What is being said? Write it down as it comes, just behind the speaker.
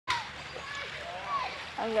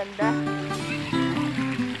Ang ganda.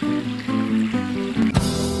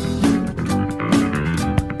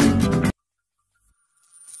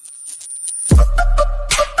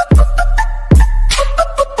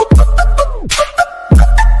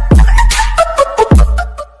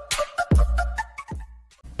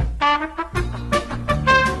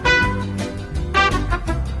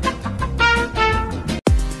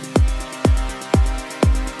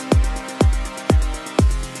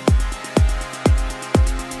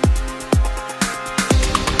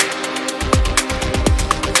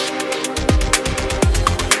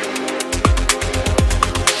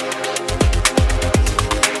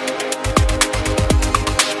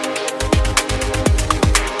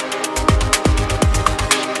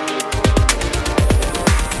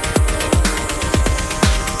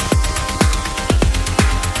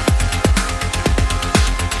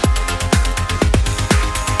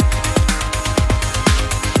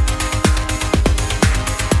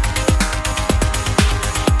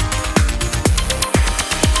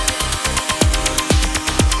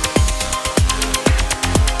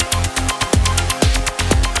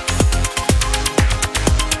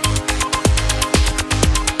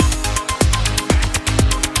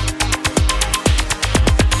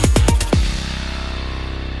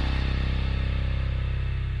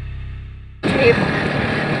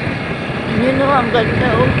 Yun o, ang ganda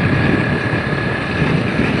o.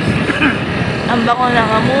 Ang bango ng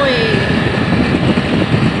amoy.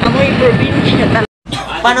 Amoy probinsya talaga.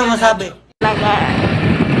 Paano masabi? Talaga.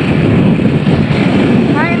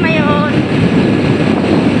 Hi, Mayon.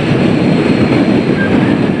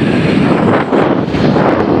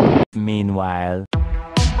 Meanwhile.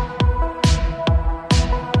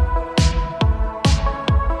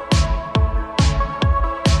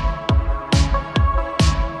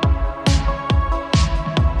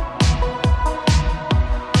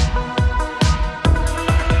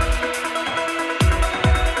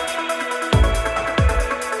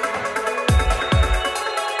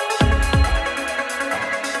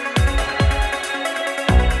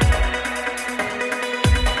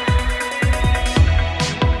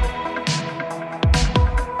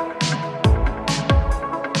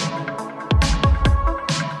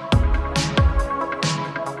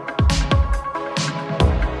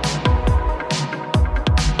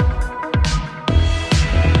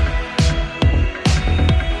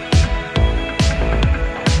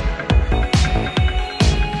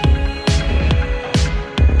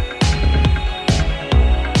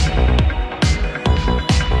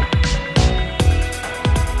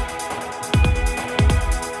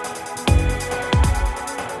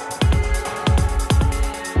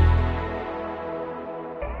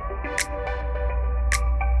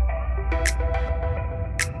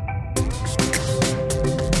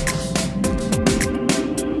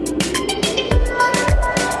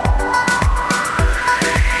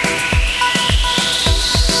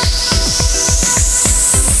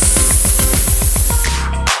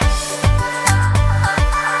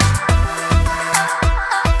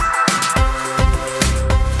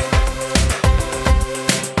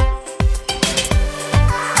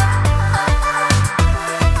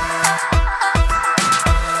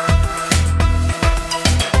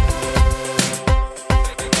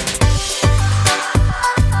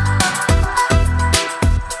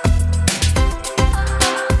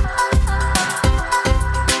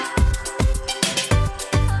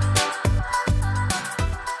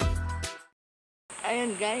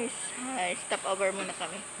 Ayun guys, stop over muna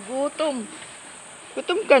kami. Gutom.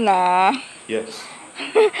 Gutom ka na? Yes.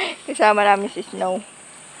 Kasama namin si Snow.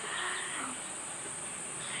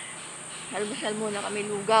 Almusal muna kami,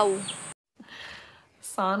 lugaw.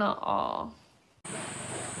 Sana all.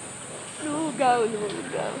 Lugaw.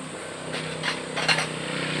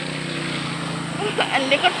 Ang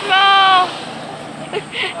likot mo!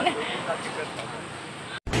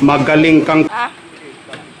 Magaling kang... Ah?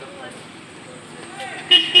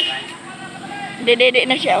 Dede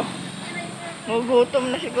na siya. Gugutom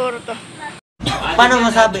na siguro to. Paano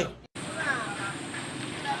masabi?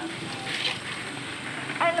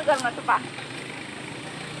 Ano lugar na to pa?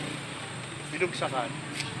 Binugsakan.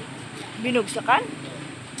 Binugsakan?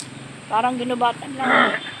 Parang ginubatan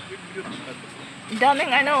lang. Ang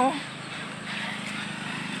daming ano.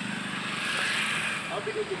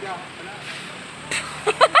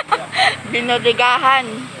 Binodigahan.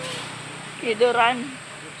 Pidoran.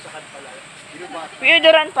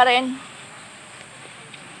 Pidoran pa rin.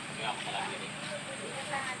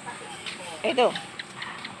 Ito.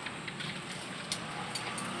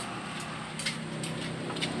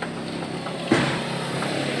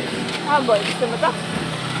 Boy, gusto mo to?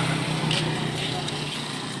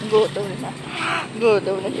 Gutom na.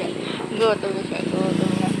 Gutom na siya. Gutom na siya.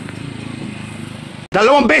 Gutom na.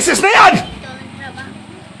 2 beses na yan!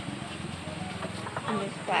 Ano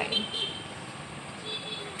yung kain?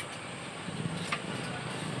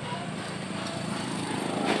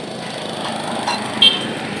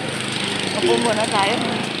 Upo muna tayo.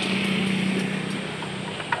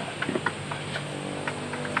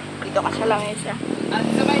 Dito ka sa langisa. At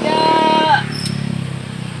sabay na!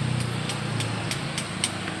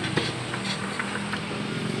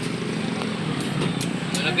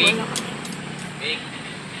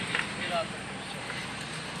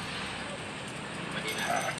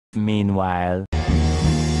 Meanwhile.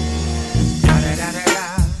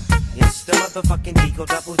 It's the motherfucking Eagle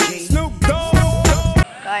Double G.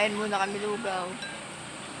 Kain muna kami lugaw.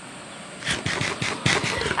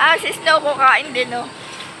 Ah, si Snow ko kain din, oh.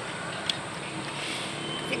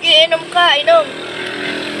 Sige, inom ka, inom.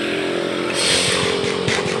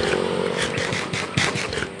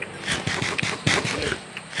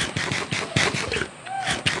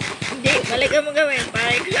 Hindi, mali ka mo gawin.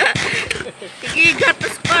 Pare ka. Sige,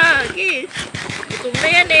 gatas pa. Sige. Gutom na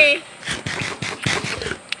yan eh.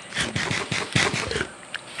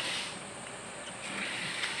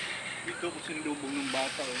 Dito ko sinulubong ng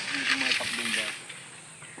bata, hindi tumatakbong bata.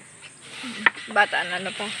 Bata na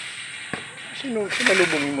ano pa.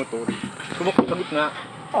 Sinalubong yung motor. Sumakot sa gitna.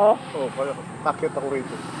 Oh. Oo, kaya takit ako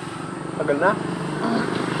rito. Tagal na.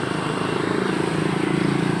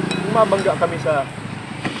 Umabangga kami sa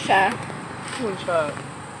yun sa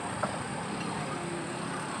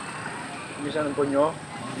Misan ng Punyo,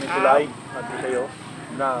 may tulay, at sa'yo,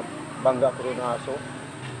 na bangga ko rin ng aso.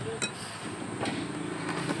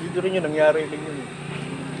 Dito rin yun, nangyari rin yun.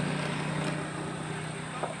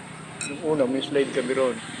 Yung una, may slide kami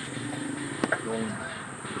ron.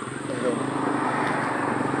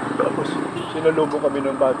 Tapos, sinalubong kami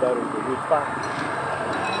ng bata rin. Wait pa.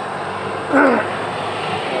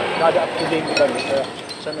 Kada accident kami sa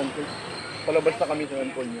San Antonio. Palabas na kami sa San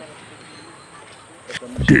Antonio.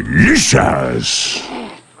 Delicious!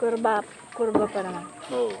 Kurba pa naman.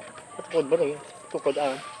 Oo. Tukod ba rin? Tukod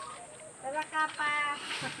ah. Tara ka pa.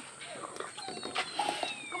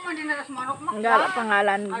 Kumandi na ras manok mo. Ang gala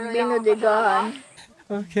pangalan, binudigahan.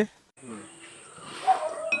 Okay.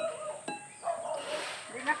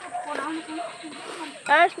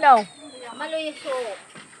 Ah, Snow. Maluyiso.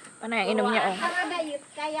 Ano yung inom niya, oh. Para dayot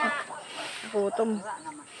kaya. Gutom.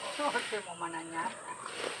 Sorte mo manan niya.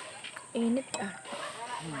 Init ah.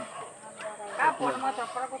 Kapon mo sa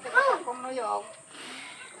para ko sa kung nuyog.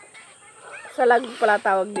 Salag pala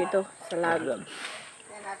tawag dito. Salag.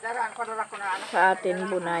 Tinadaran ko dala ko na ano. Sa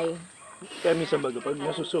atin, bunay. Kaya minsan baga, pag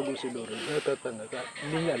nasusugol si Dory, natatanga ka,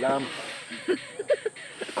 hindi niya alam.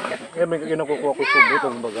 Kaya may kinakukuha ko sugo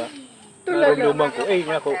itong baga. Naramdaman ko,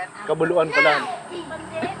 nga ko, kabuluan pa lang.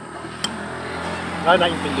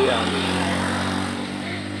 Naintindihan.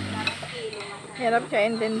 Hirap siya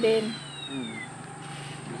intindihin.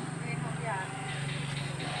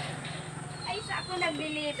 Ay sa ako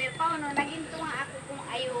nag-deliver. Paano? Naginto nga ako kung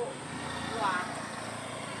ayo. Wah.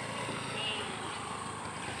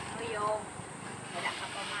 Uyog. Wala ka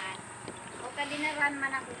pa man. O kadinaran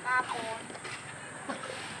man ako kapon.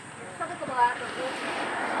 Sabi ko ba ito?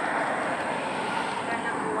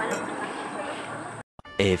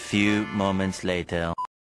 A few moments later.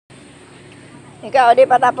 Ikaw, di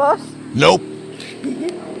pa tapos? Nope.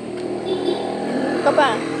 Ika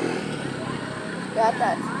pa.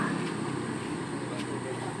 Gatas.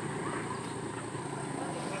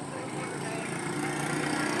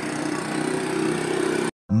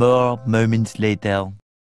 More moments later.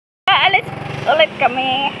 Alis ulit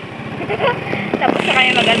kami. Tapos na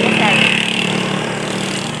kami mag-almusal.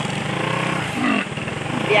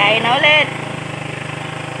 Biyahe na ulit.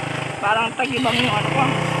 Parang tagibang yung ano ko.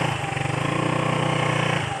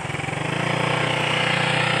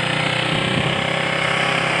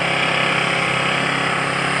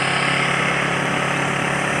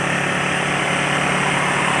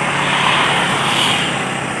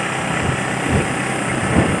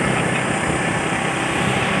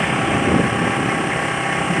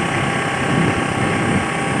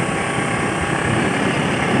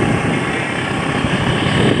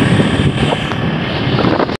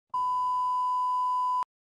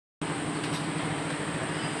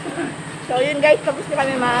 So yun guys, tapos na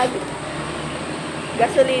kami mag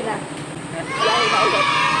gasolina. Biyahe na ulit.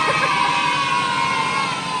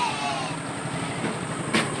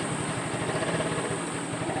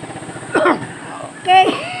 Okay.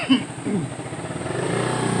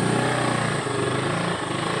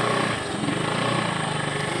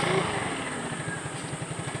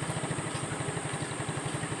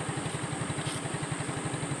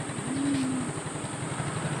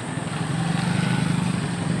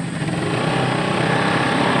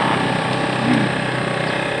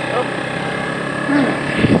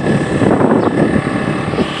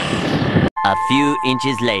 A few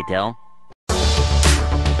inches later.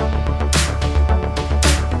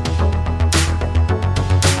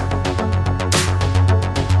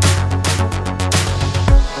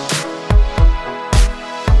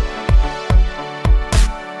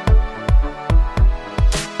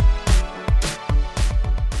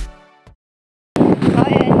 So,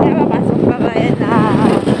 ayan, napapasok pa tayo na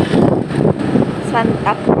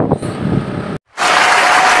Santa Cruz.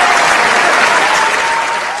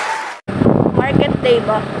 Market day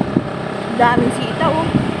ba? Daming sitaw.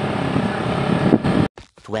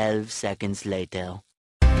 12 seconds later.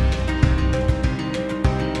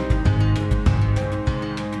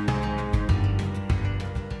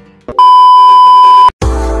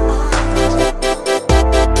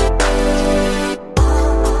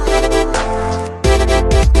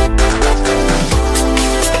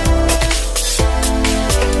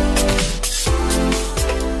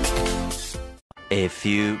 A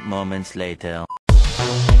few moments later.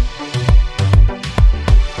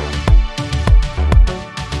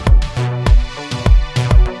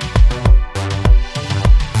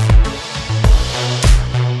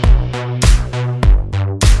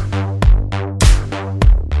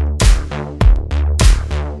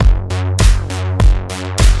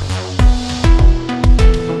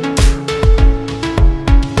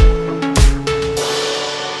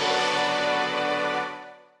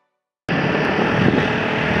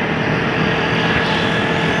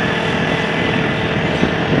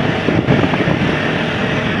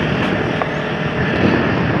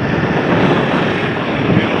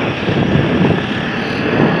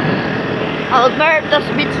 Alberta's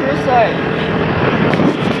Beach Resort.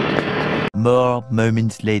 More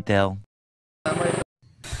moments later.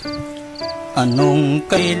 Anong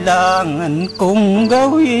kailangan kong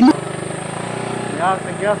gawin? Yeah,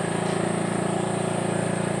 thank you.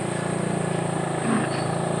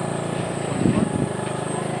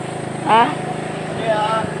 Ha?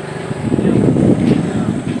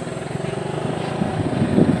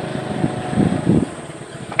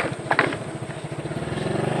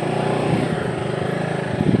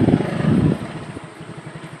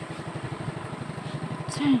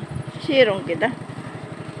 Sirong kita.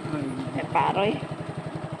 Paroy.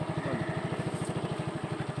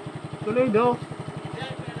 Toledo.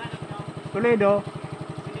 Toledo.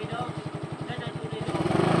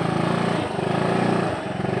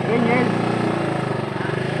 Grenyen.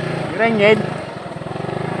 Grenyen.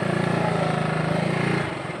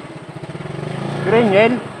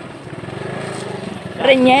 Grenyen.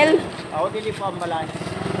 Renyel. Ako dili po ang balan.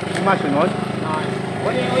 Masunod.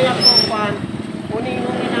 Uni uyang po pan. Uni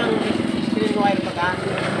nung inang screen wire pagka.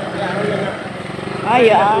 Kaya ako yan na.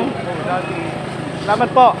 Ayan. Salamat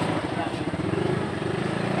po.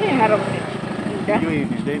 Eh, harap. Ganda.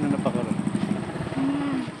 Yun, hindi na napakaroon.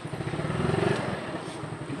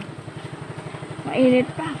 Mainit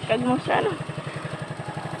pa. Kag mo sa ano.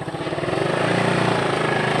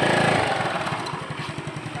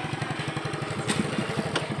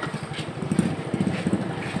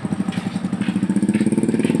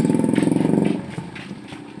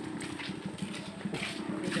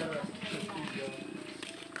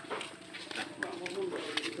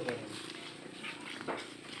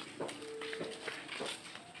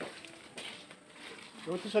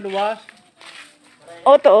 Ito sa luwas.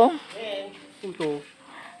 Oto. Ito.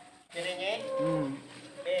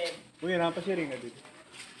 Uy, napasiring na dito.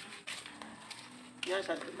 Yan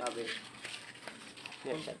sa tabi.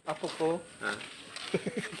 Yan sa Apo ko. ha.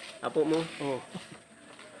 Apo mo. Oh.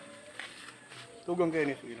 Tugang kayo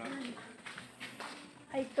ni Suina.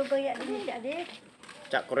 Ay, tugaya din siya, di.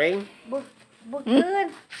 Cak kureng. Bukun.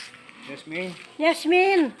 Yasmin.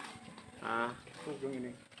 Yasmin. Ah. Tugang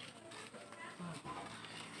ini.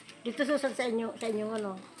 Dito susad sa inyo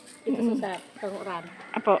ano. Dito susad, tanguran.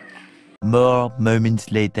 Apo. More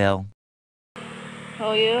moments later.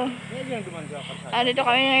 How are you? Dito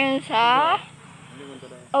kami ngayon sa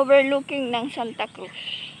overlooking ng Santa Cruz.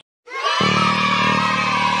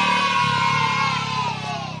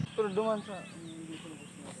 Pero duman sa...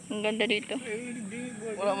 Ang ganda dito.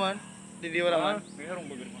 Wala man. Hindi wala man. Mayroong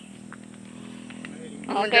bagay man.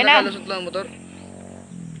 Okay na. Lusot lang motor.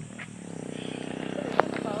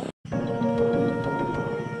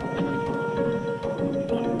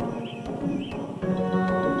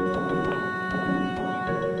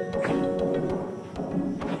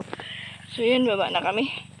 So yun, baba na kami.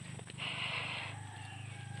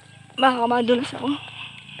 Baka madulas ako.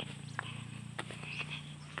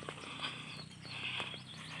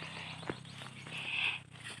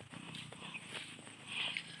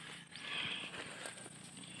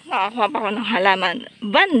 Nakakuha pa ako ng halaman.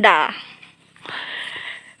 Banda!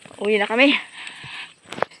 Uwi na kami.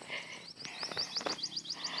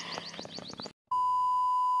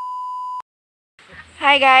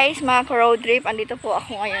 Hi guys, mga ka-road trip. Andito po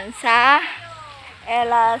ako ngayon sa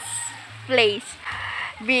Ella's Place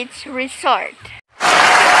Beach Resort.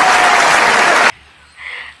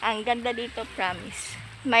 Ang ganda dito, promise.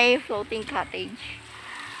 May floating cottage.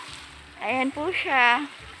 Ayan po siya.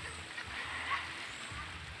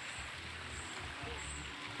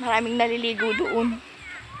 Maraming naliligo doon.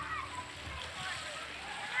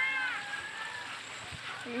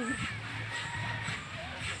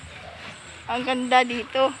 Ang ganda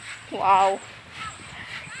dito. Wow.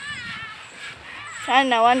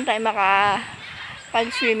 Sana one time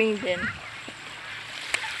makapag-swimming din.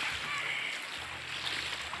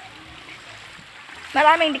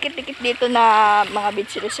 Maraming dikit-dikit dito na mga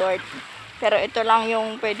beach resort. Pero ito lang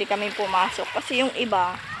yung pwede kami pumasok. Kasi yung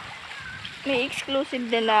iba, may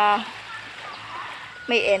exclusive din na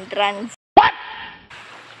may entrance. What?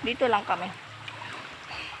 Dito lang kami.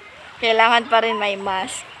 Kailangan pa rin may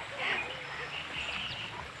mask.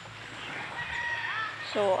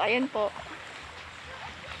 So, ayun po.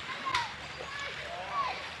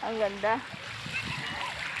 Ang ganda.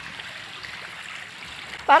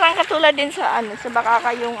 Parang katulad din sa sa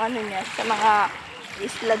Bakaka yung niya, sa mga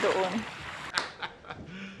isla doon.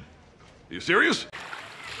 You serious?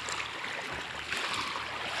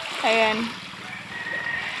 Ayan.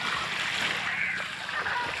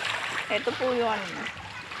 Ito po yung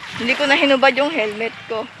Hindi ko na hinubad yung helmet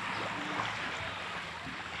ko.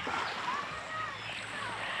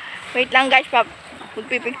 Wait lang guys,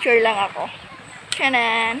 magpipicture lang ako.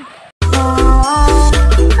 Chanan!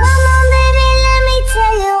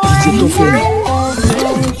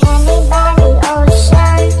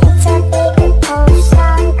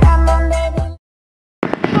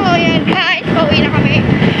 Oh yan guys, pauwi na kami.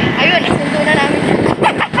 Ayun, isundo na namin.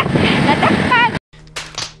 Natakpan!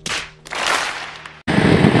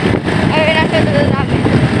 Ayun, nasundo na namin.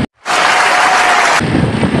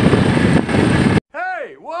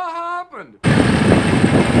 Hey, what happened?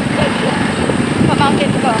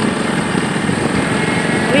 Pamangkin ko.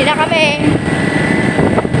 Uwi na kami.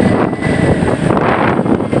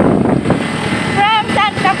 From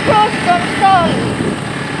Santa Cruz, Donsol.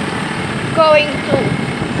 Going to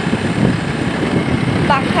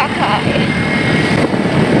Pasyal.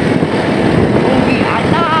 Uwi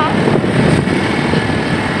na.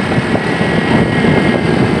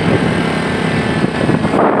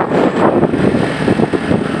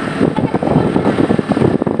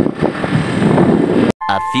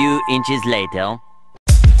 A few inches later.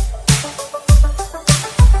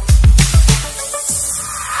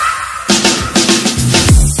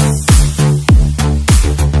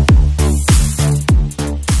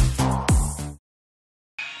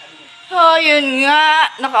 Oh, yun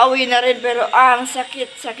nga. Nakauwi na rin pero ang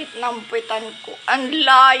sakit-sakit ng puwitan ko. Ang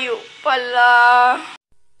layo pala.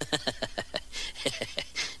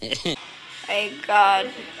 My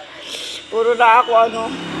God. Puro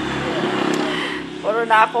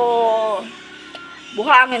na ako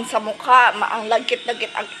buhangin sa mukha. Ang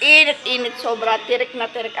lagkit-lagkit. Ang init-init. Sobra. Tirik na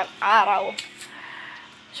tirik ang araw.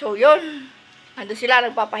 So, yun. Ando sila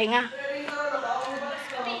nagpapahinga.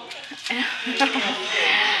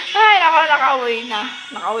 Ay, nakauwi na.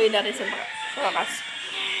 Nakauwi na rin sa wakas.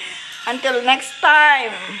 Until next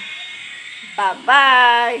time.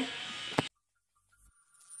 Bye-bye.